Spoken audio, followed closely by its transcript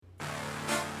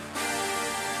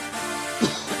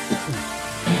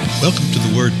Welcome to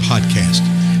the Word Podcast.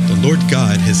 The Lord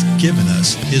God has given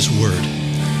us His Word.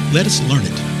 Let us learn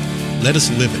it. Let us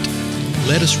live it.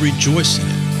 Let us rejoice in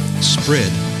it.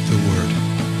 Spread the Word.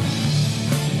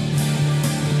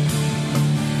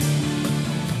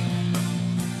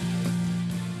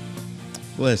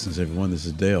 Blessings, everyone. This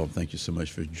is Dale. Thank you so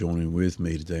much for joining with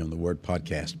me today on the Word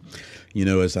Podcast. You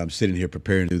know, as I'm sitting here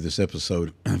preparing to do this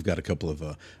episode, I've got a couple of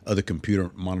other computer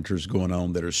monitors going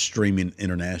on that are streaming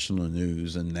international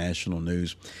news and national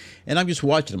news. And I'm just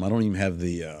watching them. I don't even have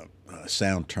the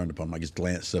sound turned upon. I just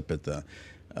glance up at the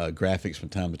graphics from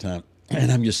time to time. And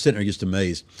I'm just sitting there just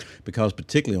amazed because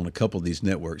particularly on a couple of these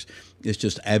networks, it's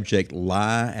just abject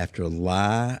lie after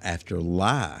lie after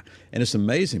lie. And it's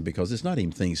amazing because it's not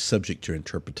even things subject to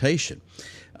interpretation.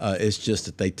 It's just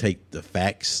that they take the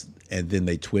facts and then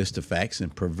they twist the facts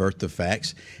and pervert the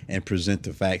facts and present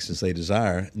the facts as they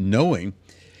desire, knowing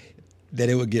that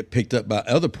it would get picked up by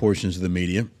other portions of the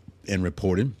media and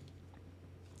reported.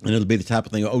 And it'll be the type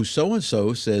of thing, oh,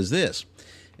 so-and-so says this.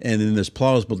 And then there's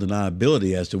plausible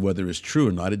deniability as to whether it's true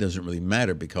or not. It doesn't really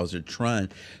matter because they're trying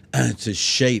to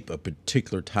shape a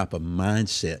particular type of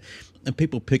mindset. And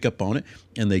people pick up on it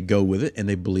and they go with it and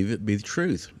they believe it to be the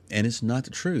truth. And it's not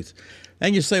the truth.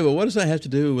 And you say, well, what does that have to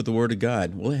do with the Word of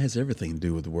God? Well, it has everything to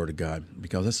do with the Word of God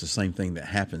because that's the same thing that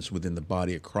happens within the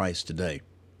body of Christ today.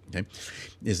 Okay,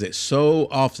 is that so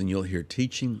often you'll hear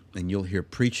teaching and you'll hear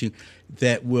preaching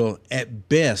that will at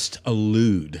best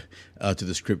allude to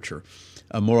the Scripture.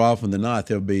 More often than not,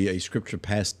 there'll be a Scripture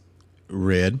passage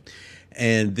read,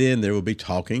 and then there will be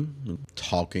talking,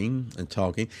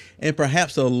 and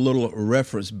perhaps a little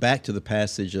reference back to the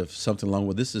passage of something along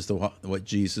with this is what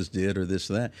Jesus did or this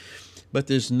or that. But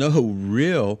there's no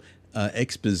real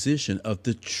exposition of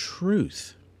the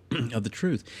truth. Of the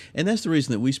truth. And that's the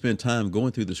reason that we spend time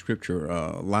going through the Scripture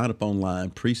line upon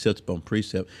line, precept upon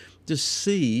precept, to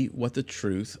see what the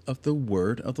truth of the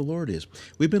Word of the Lord is.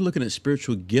 We've been looking at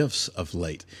spiritual gifts of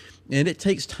late, and it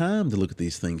takes time to look at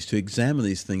these things, to examine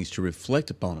these things, to reflect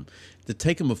upon them, to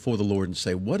take them before the Lord and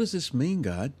say, what does this mean,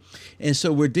 God? And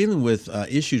so we're dealing with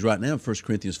issues right now in 1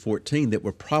 Corinthians 14 that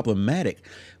were problematic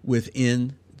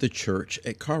within the church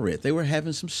at Corinth. They were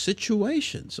having some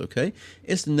situations, okay?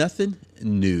 It's nothing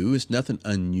new. It's nothing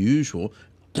unusual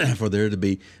for there to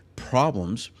be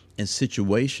problems and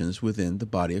situations within the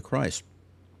body of Christ.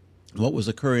 What was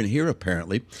occurring here,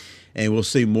 apparently, and we'll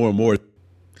see more and more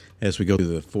as we go through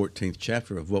the 14th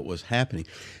chapter of what was happening,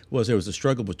 was there was a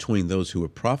struggle between those who were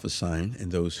prophesying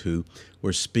and those who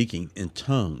were speaking in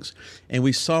tongues. And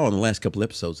we saw in the last couple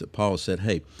episodes that Paul said,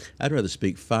 hey, I'd rather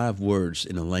speak 5 words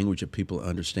in a language that people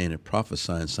understand and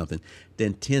prophesying something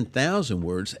than 10,000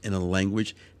 words in a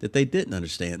language that they didn't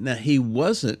understand. Now, he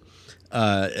wasn't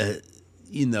downing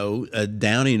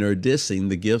or dissing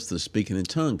the gifts of speaking in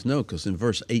tongues. No, because in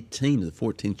verse 18 of the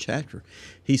 14th chapter,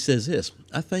 he says this,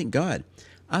 I thank God,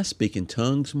 I speak in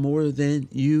tongues more than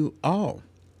you all.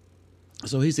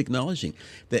 So he's acknowledging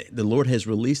that the Lord has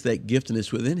released that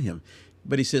giftedness within him.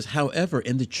 But he says, however,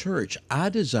 in the church, I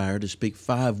desire to speak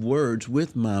 5 words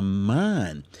with my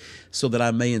mind so that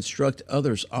I may instruct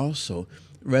others also,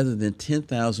 rather than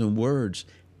 10,000 words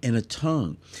in a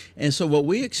tongue. And so what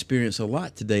we experience a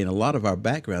lot today in a lot of our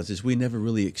backgrounds is we never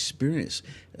really experience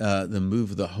the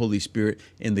move of the Holy Spirit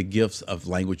in the gifts of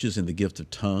languages and the gift of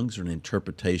tongues or an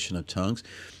interpretation of tongues.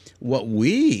 What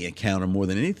we encounter more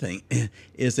than anything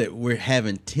is that we're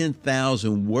having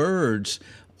 10,000 words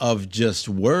of just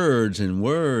words and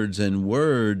words and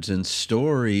words and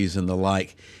stories and the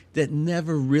like that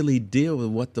never really deal with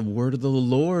what the word of the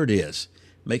Lord is.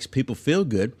 Makes people feel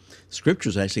good.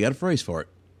 Scripture's actually got a phrase for it.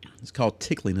 It's called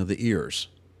tickling of the ears.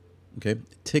 Okay,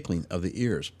 tickling of the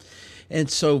ears. And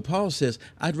so Paul says,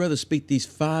 I'd rather speak these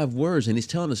 5 words. And he's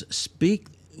telling us, speak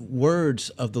words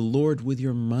of the Lord with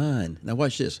your mind. Now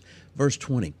watch this. Verse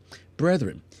 20.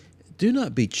 Brethren, do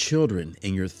not be children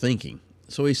in your thinking.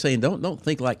 So he's saying, don't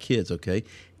think like kids, okay?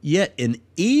 Yet in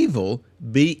evil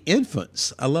be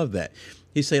infants. I love that.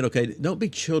 He's saying, okay, don't be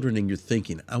children in your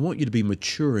thinking. I want you to be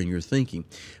mature in your thinking.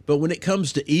 But when it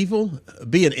comes to evil,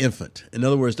 be an infant. In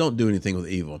other words, don't do anything with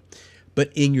evil.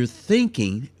 But in your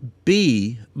thinking,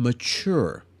 be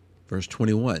mature. Verse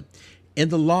 21. In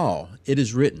the law, it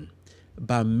is written,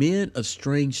 by men of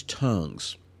strange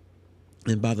tongues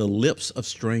and by the lips of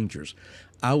strangers,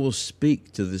 I will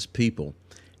speak to this people,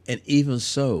 and even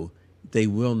so, they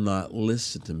will not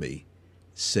listen to me,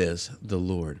 says the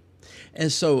Lord.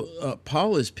 And so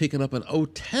Paul is picking up an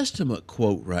Old Testament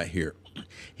quote right here.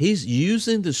 He's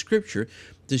using the Scripture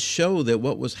to show that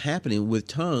what was happening with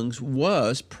tongues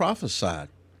was prophesied.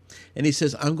 And he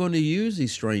says, I'm going to use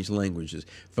these strange languages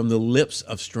from the lips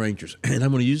of strangers, and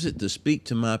I'm going to use it to speak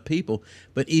to my people.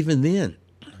 But even then,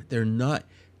 they're not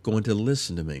going to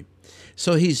listen to me.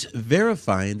 So he's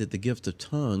verifying that the gift of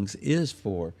tongues is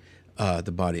for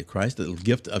the body of Christ. The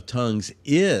gift of tongues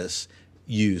is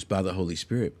used by the Holy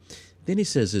Spirit. Then he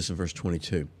says this in verse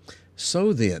 22.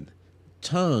 So then,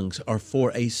 tongues are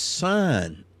for a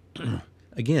sign.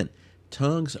 Again,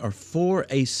 tongues are for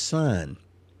a sign,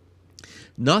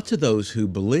 not to those who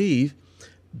believe,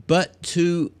 but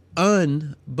to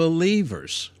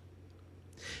unbelievers.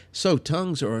 So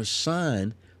tongues are a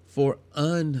sign for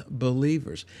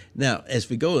unbelievers. Now, as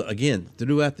we go again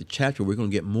throughout the chapter, we're going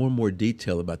to get more and more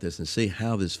detail about this and see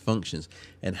how this functions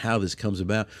and how this comes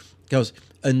about. Because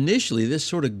initially, this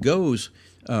sort of goes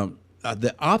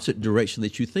the opposite direction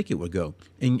that you think it would go.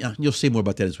 And you'll see more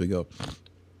about that as we go.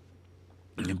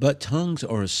 But tongues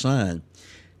are a sign,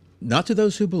 not to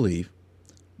those who believe,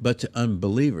 but to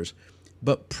unbelievers.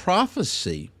 But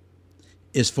prophecy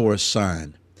is for a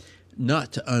sign,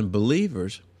 not to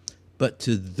unbelievers, but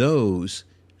to those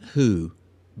who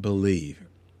believe.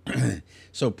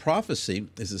 So prophecy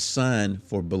is a sign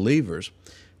for believers.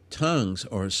 Tongues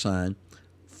are a sign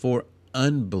for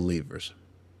unbelievers.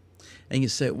 And you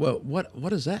say, well, what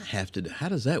does that have to do? How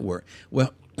does that work?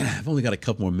 Well, I've only got a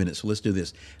couple more minutes, so let's do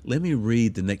this. Let me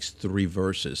read the next 3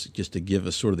 verses just to give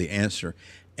us sort of the answer,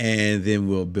 and then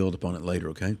we'll build upon it later,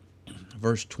 okay?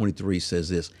 Verse 23 says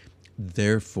this,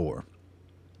 therefore,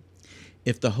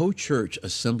 if the whole church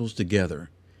assembles together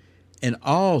and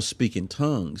all speak in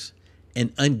tongues,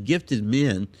 and ungifted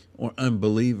men or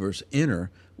unbelievers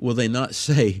enter, will they not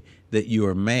say that you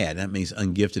are mad? That means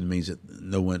ungifted means that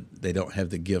they don't have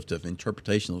the gift of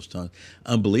interpretation of those tongues.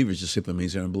 Unbelievers just simply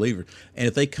means they're unbelievers. And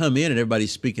if they come in and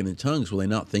everybody's speaking in tongues, will they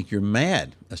not think you're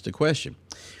mad? That's the question.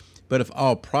 But if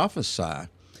all prophesy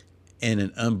and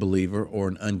an unbeliever or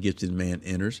an ungifted man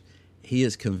enters, he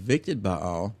is convicted by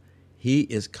all. He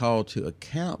is called to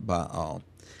account by all.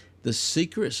 The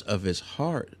secrets of his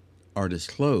heart are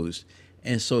disclosed,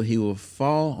 and so he will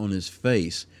fall on his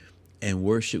face and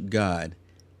worship God,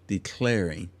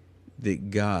 declaring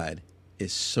that God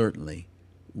is certainly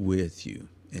with you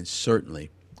and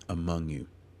certainly among you.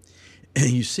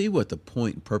 And you see what the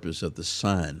point and purpose of the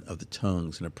sign of the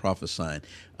tongues and the prophesying,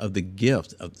 of the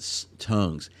gift of the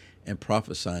tongues and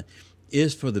prophesying,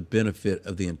 is for the benefit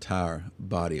of the entire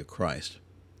body of Christ.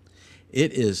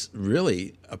 It is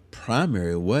really a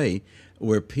primary way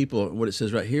where people, what it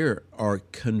says right here, are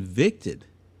convicted.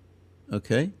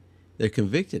 Okay? They're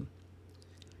convicted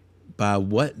by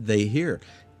what they hear.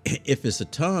 If it's a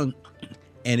tongue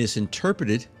and it's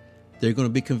interpreted, they're going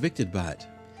to be convicted by it.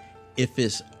 If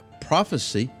it's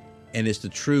prophecy and it's the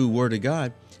true word of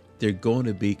God, they're going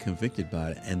to be convicted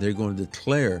by it, and they're going to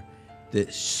declare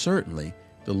that certainly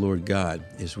the Lord God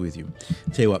is with you.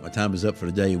 I'll tell you what, my time is up for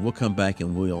today. We'll come back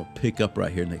and we'll pick up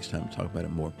right here next time and talk about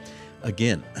it more.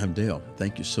 Again, I'm Dale.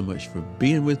 Thank you so much for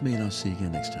being with me, and I'll see you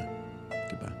again next time.